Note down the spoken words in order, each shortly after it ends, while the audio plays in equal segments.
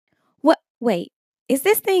Wait, is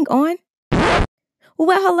this thing on?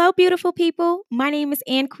 Well, hello, beautiful people. My name is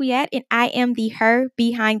Ann Quiet, and I am the her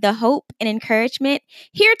behind the hope and encouragement,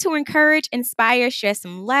 here to encourage, inspire, share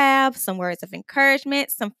some laughs, some words of encouragement,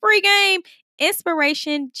 some free game,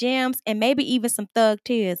 inspiration, gems, and maybe even some thug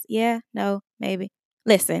tears. Yeah, no, maybe.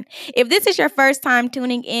 Listen, if this is your first time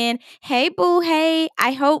tuning in, hey boo, hey,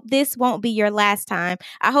 I hope this won't be your last time.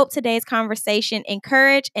 I hope today's conversation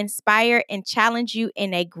encourage, inspire, and challenge you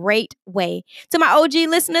in a great way. To my OG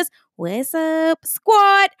listeners, what's up,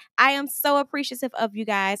 squad? I am so appreciative of you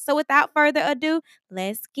guys. So without further ado,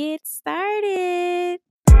 let's get started.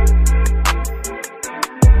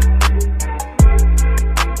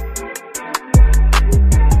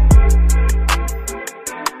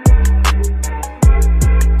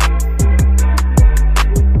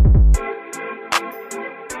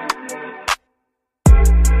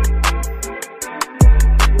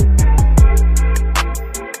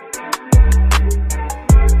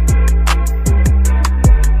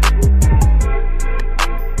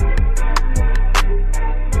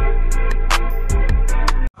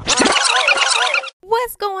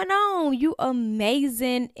 What's going on, you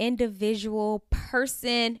amazing individual,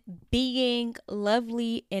 person, being,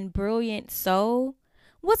 lovely, and brilliant soul?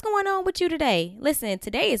 What's going on with you today? Listen,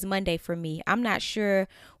 today is Monday for me. I'm not sure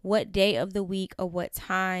what day of the week or what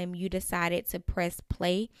time you decided to press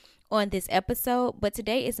play on this episode, but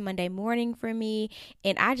today is Monday morning for me,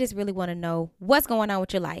 and I just really want to know what's going on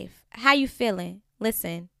with your life. How you feeling?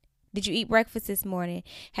 Listen. Did you eat breakfast this morning?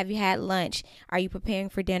 Have you had lunch? Are you preparing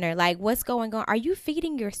for dinner? Like, what's going on? Are you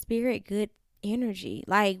feeding your spirit good energy?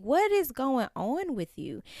 Like, what is going on with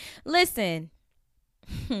you? Listen,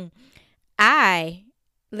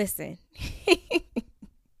 listen.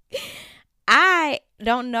 I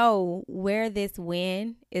don't know where this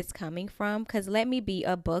win is coming from, because let me be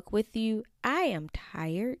a buck with you. I am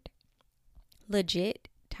tired. Legit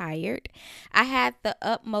tired. I had the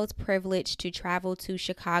utmost privilege to travel to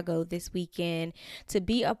Chicago this weekend to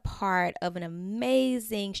be a part of an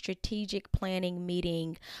amazing strategic planning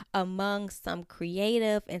meeting among some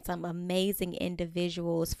creative and some amazing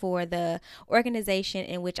individuals for the organization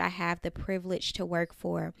in which I have the privilege to work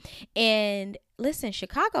for. And listen,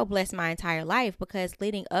 Chicago blessed my entire life, because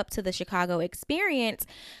leading up to the Chicago experience,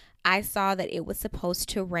 I saw that it was supposed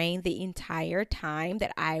to rain the entire time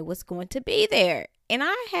that I was going to be there. And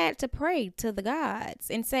I had to pray to the gods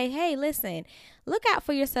and say, hey, listen, look out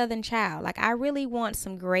for your southern child. Like, I really want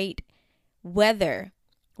some great weather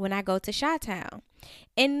when I go to Chi-Town.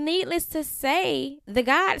 And needless to say, the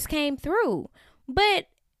gods came through. But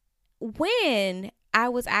when I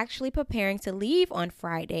was actually preparing to leave on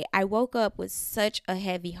Friday, I woke up with such a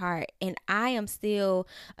heavy heart, and I am still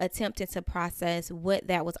attempting to process what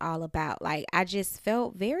that was all about. Like, I just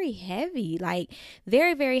felt very heavy, like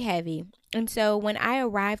very, very heavy. And so when I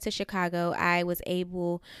arrived to Chicago, I was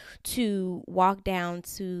able to walk down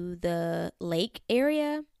to the lake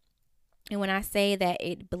area. And when I say that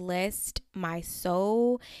it blessed my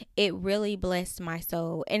soul, it really blessed my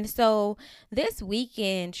soul. And so this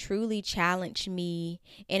weekend truly challenged me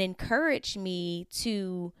and encouraged me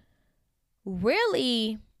to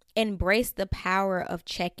really embrace the power of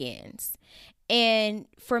check-ins. And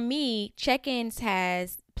for me, check-ins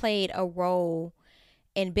has played a role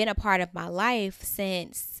and been a part of my life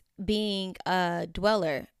since being a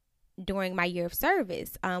dweller during my year of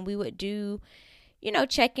service. We would do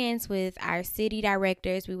check-ins with our city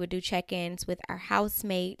directors. We would do check-ins with our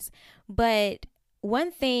housemates. But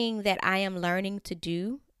one thing that I am learning to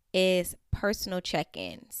do is personal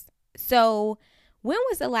check-ins. So when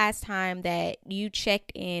was the last time that you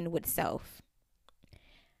checked in with self?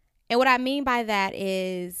 And what I mean by that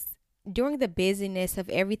is, during the busyness of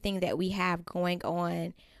everything that we have going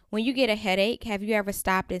on, when you get a headache, have you ever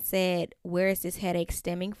stopped and said, where is this headache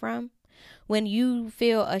stemming from? When you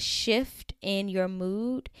feel a shift in your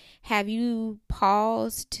mood, have you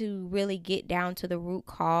paused to really get down to the root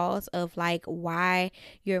cause of like why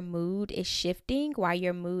your mood is shifting, why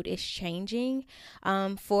your mood is changing?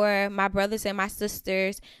 For my brothers and my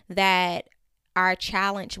sisters that are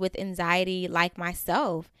challenged with anxiety like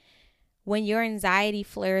myself, when your anxiety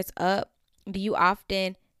flares up, do you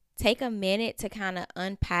often take a minute to kind of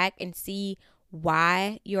unpack and see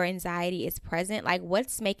why your anxiety is present? Like,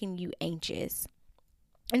 what's making you anxious?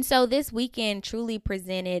 And so this weekend truly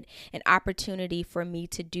presented an opportunity for me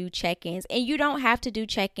to do check-ins. And you don't have to do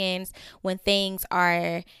check-ins when things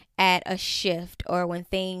are at a shift or when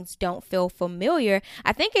things don't feel familiar.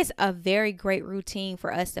 I think it's a very great routine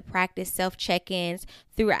for us to practice self check-ins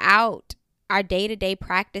throughout our day-to-day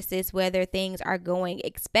practices, whether things are going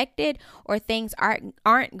expected or things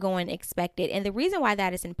aren't going expected. And the reason why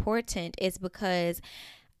that is important is because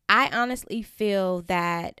I honestly feel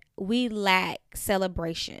that we lack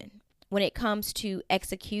celebration when it comes to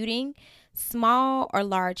executing small or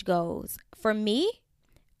large goals. For me,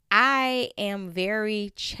 I am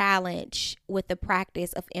very challenged with the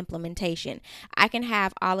practice of implementation. I can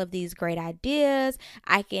have all of these great ideas.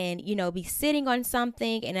 I can, be sitting on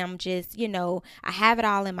something and I'm just, I have it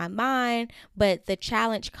all in my mind. But the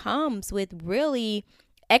challenge comes with really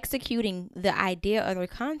executing the idea or the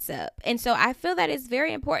concept. And so I feel that it's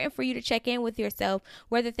very important for you to check in with yourself,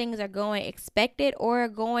 whether things are going expected or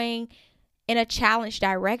going in a challenge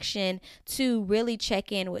direction, to really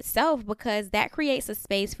check in with self, because that creates a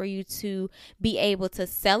space for you to be able to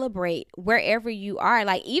celebrate wherever you are.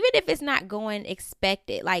 Like, even if it's not going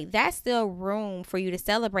expected, like, that's still room for you to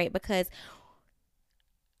celebrate, because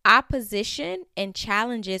opposition and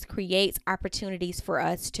challenges creates opportunities for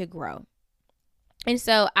us to grow. And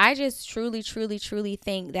so I just truly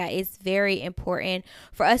think that it's very important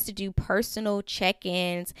for us to do personal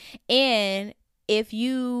check-ins. And if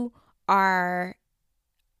you are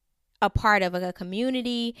a part of a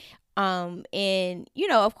community, and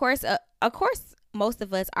of course most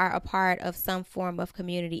of us are a part of some form of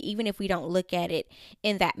community, even if we don't look at it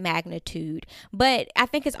in that magnitude. But I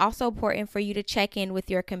think it's also important for you to check in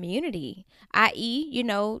with your community, i.e.,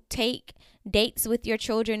 take dates with your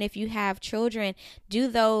children. If you have children, do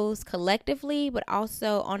those collectively, but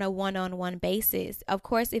also on a one-on-one basis. Of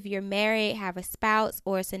course, if you're married, have a spouse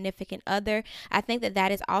or a significant other, I think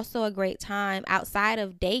that is also a great time outside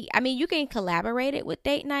of date. I mean, you can collaborate it with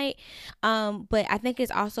date night, but I think it's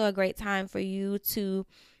also a great time for you to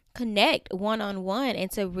connect one-on-one and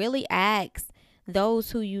to really ask those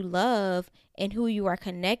who you love and who you are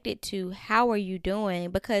connected to, how are you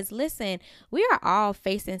doing? Because listen, we are all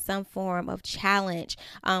facing some form of challenge.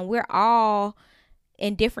 We're all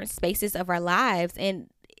in different spaces of our lives, and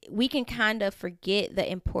we can kind of forget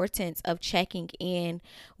the importance of checking in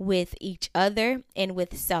with each other and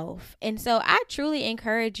with self. And so I truly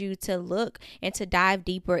encourage you to look and to dive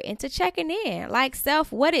deeper into checking in. Like,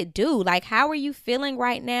 self, what it do? Like, how are you feeling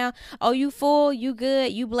right now? Oh, you full? You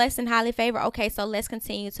good? You blessed and highly favored? Okay, so let's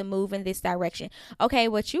continue to move in this direction. Okay,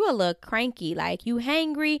 but you a little cranky, like you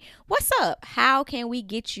hangry. What's up? How can we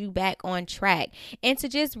get you back on track? And to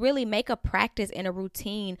just really make a practice and a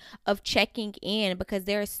routine of checking in, because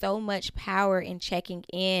there is so much power in checking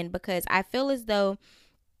in. Because I feel as though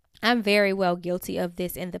I'm very well guilty of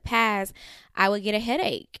this in the past. I would get a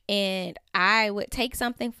headache and I would take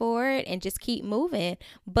something for it and just keep moving.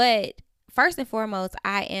 But first and foremost,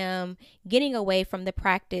 I am getting away from the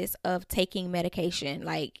practice of taking medication.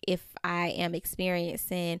 Like, if I am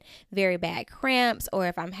experiencing very bad cramps or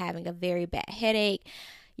if I'm having a very bad headache,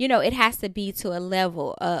 it has to be to a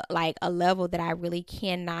level, like a level that I really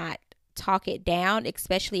cannot talk it down,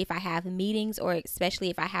 especially if I have meetings or especially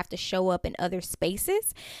if I have to show up in other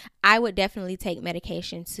spaces. I would definitely take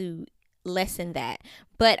medication to lessen that.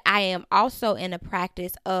 But I am also in a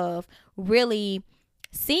practice of really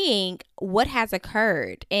seeing what has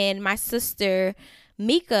occurred. And my sister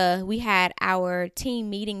Mika, we had our team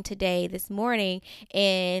meeting this morning,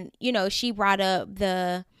 and she brought up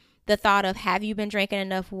the thought of, have you been drinking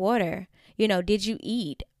enough water? Did you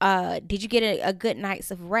eat? Did you get a good night's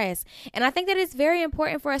of rest? And I think that it's very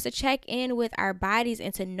important for us to check in with our bodies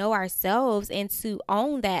and to know ourselves and to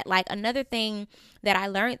own that. Like, another thing that I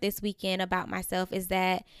learned this weekend about myself is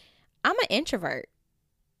that I'm an introvert.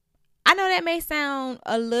 I know that may sound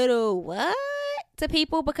a little what to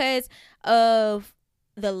people because of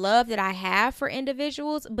the love that I have for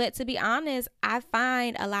individuals, but to be honest, I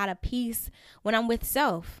find a lot of peace when I'm with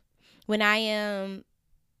self. When I am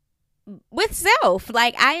with self,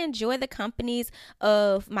 like, I enjoy the companies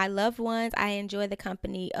of my loved ones. I enjoy the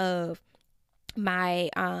company of my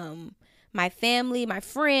family, my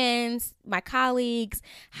friends, my colleagues.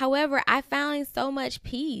 However, I found so much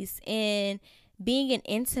peace in being in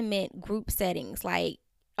intimate group settings. Like,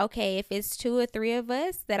 okay, if it's 2 or 3 of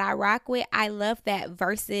us that I rock with, I love that,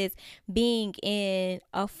 versus being in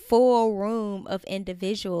a full room of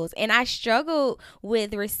individuals. And I struggled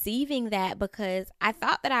with receiving that because I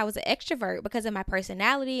thought that I was an extrovert because of my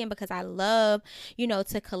personality and because I love,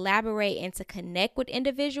 to collaborate and to connect with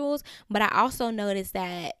individuals. But I also noticed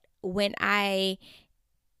that when I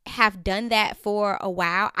have done that for a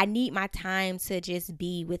while, I need my time to just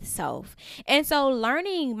be with self. And so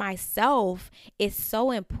learning myself is so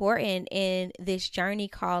important in this journey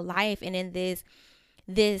called life, and in this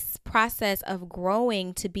this process of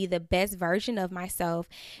growing to be the best version of myself.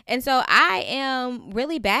 And so I am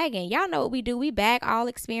really bagging. Y'all know what we do. We bag all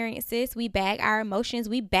experiences. We bag our emotions.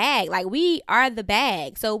 We bag. Like, we are the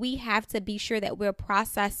bag. So we have to be sure that we're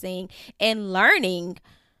processing and learning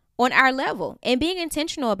on our level and being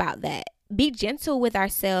intentional about that. Be gentle with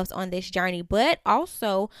ourselves on this journey, but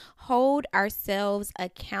also hold ourselves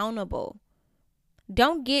accountable.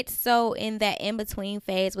 Don't get so in that in-between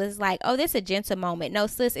phase where it's like, oh, this is a gentle moment. No,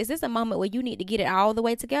 sis, is this a moment where you need to get it all the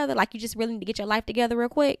way together? Like, you just really need to get your life together real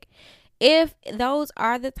quick? If those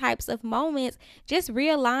are the types of moments, just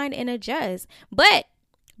realign and adjust. But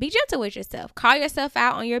be gentle with yourself. Call yourself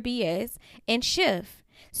out on your BS and shift.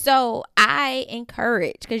 So I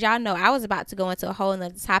encourage, because y'all know I was about to go into a whole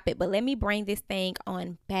nother topic, but let me bring this thing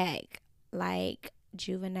on back, like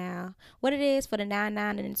juvenile. What it is for the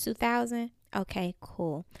 99 and the 2000? Okay,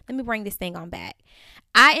 cool. Let me bring this thing on back.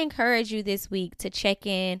 I encourage you this week to check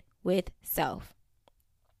in with self.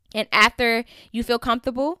 And after you feel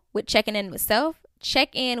comfortable with checking in with self,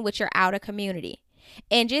 check in with your outer community.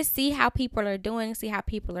 And just see how people are doing, see how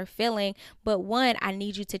people are feeling. But one, I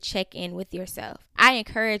need you to check in with yourself. I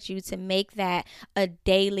encourage you to make that a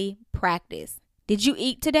daily practice. Did you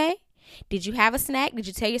eat today? Did you have a snack? Did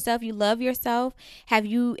you tell yourself you love yourself? Have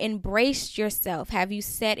you embraced yourself? Have you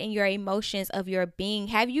sat in your emotions of your being?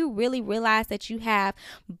 Have you really realized that you have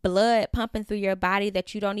blood pumping through your body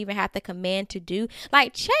that you don't even have to command to do?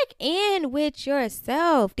 Like, check in with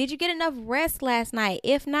yourself. Did you get enough rest last night?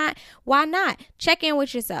 If not, why not? Check in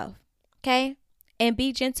with yourself, okay? And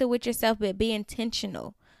be gentle with yourself, but be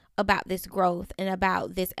intentional about this growth and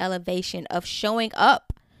about this elevation of showing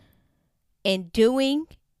up and doing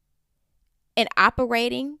and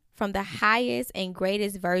operating from the highest and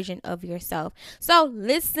greatest version of yourself. So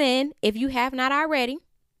listen, if you have not already,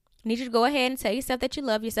 I need you to go ahead and tell yourself that you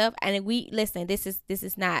love yourself. And this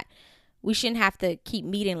is not, we shouldn't have to keep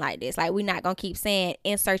meeting like this. Like, we're not going to keep saying,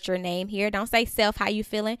 insert your name here. Don't say self, how you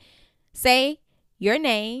feeling? Say your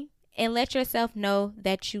name and let yourself know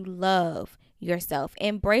that you love yourself.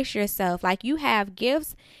 Embrace yourself. Like, you have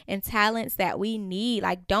gifts and talents that we need.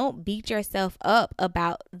 Like, don't beat yourself up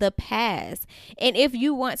about the past. And if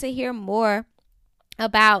you want to hear more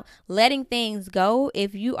about letting things go,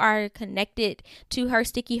 if you are connected to Her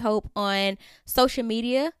Sticky Hope on social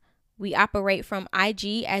media, we operate from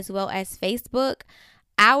IG as well as Facebook.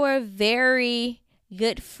 Our very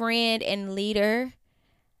good friend and leader,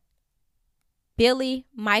 Billy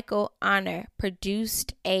Michael Honor,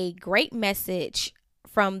 produced a great message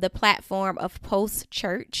from the platform of Post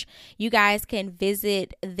Church. You guys can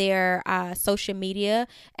visit their social media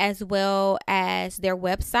as well as their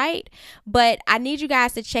website. But I need you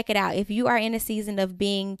guys to check it out. If you are in a season of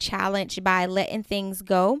being challenged by letting things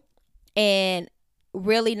go and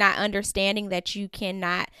really not understanding that you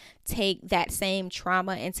cannot take that same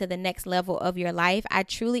trauma into the next level of your life, I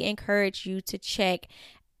truly encourage you to check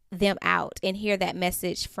them out and hear that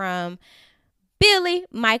message from Billy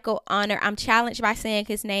Michael Honor. I'm challenged by saying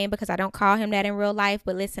his name because I don't call him that in real life,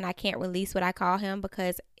 but listen, I can't release what I call him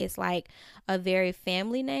because it's like a very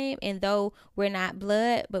family name, and though we're not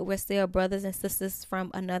blood, but we're still brothers and sisters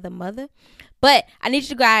from another mother. But I need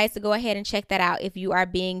you guys to go ahead and check that out if you are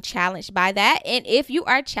being challenged by that. And if you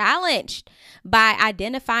are challenged by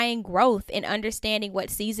identifying growth and understanding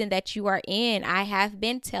what season that you are in, I have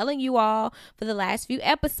been telling you all for the last few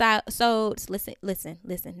episodes. Listen,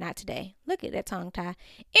 not today. Look at that tongue tie.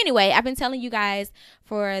 Anyway, I've been telling you guys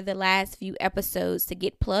for the last few episodes to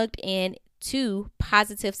get plugged in to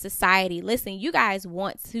Positive Society. Listen, you guys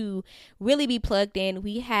want to really be plugged in.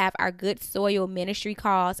 We have our Good Soil Ministry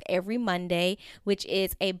calls every Monday, which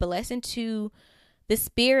is a blessing to the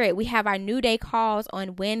spirit. We have our New Day calls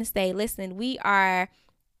on Wednesday. Listen, we are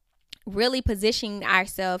really positioning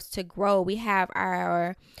ourselves to grow. We have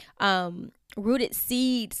our Rooted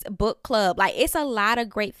Seeds book club. Like, it's a lot of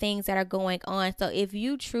great things that are going on. So if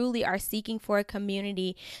you truly are seeking for a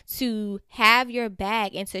community to have your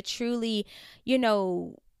back and to truly,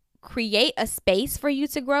 create a space for you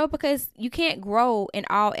to grow, because you can't grow in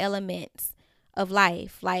all elements of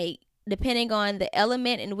life. Like, depending on the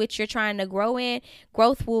element in which you're trying to grow in,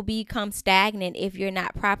 growth will become stagnant if you're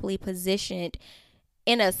not properly positioned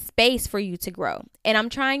in a space for you to grow. And I'm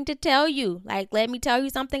trying to tell you, let me tell you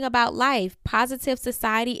something about life. Positive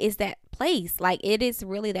Society is that place. It is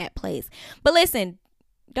really that place. But listen,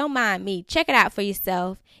 don't mind me. Check it out for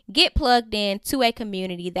yourself. Get plugged in to a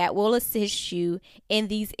community that will assist you in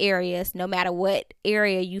these areas, no matter what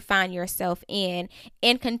area you find yourself in,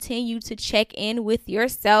 and continue to check in with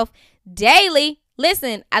yourself daily.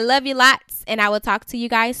 Listen, I love you lots, and I will talk to you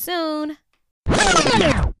guys soon.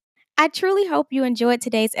 I truly hope you enjoyed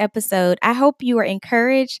today's episode. I hope you are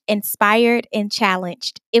encouraged, inspired, and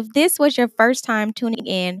challenged. If this was your first time tuning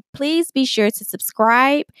in, please be sure to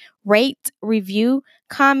subscribe, rate, review,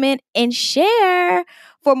 comment, and share.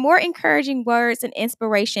 For more encouraging words and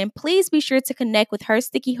inspiration, please be sure to connect with Her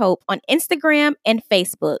Sticky Hope on Instagram and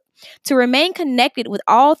Facebook. To remain connected with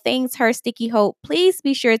all things Her Sticky Hope, please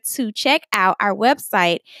be sure to check out our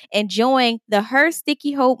website and join the Her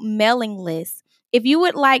Sticky Hope mailing list. If you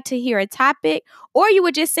would like to hear a topic or you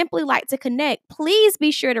would just simply like to connect, please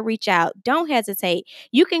be sure to reach out. Don't hesitate.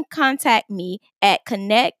 You can contact me at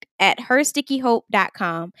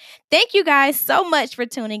connect@herstickyhope.com. Thank you guys so much for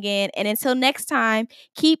tuning in. And until next time,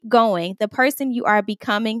 keep going. The person you are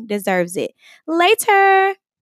becoming deserves it. Later.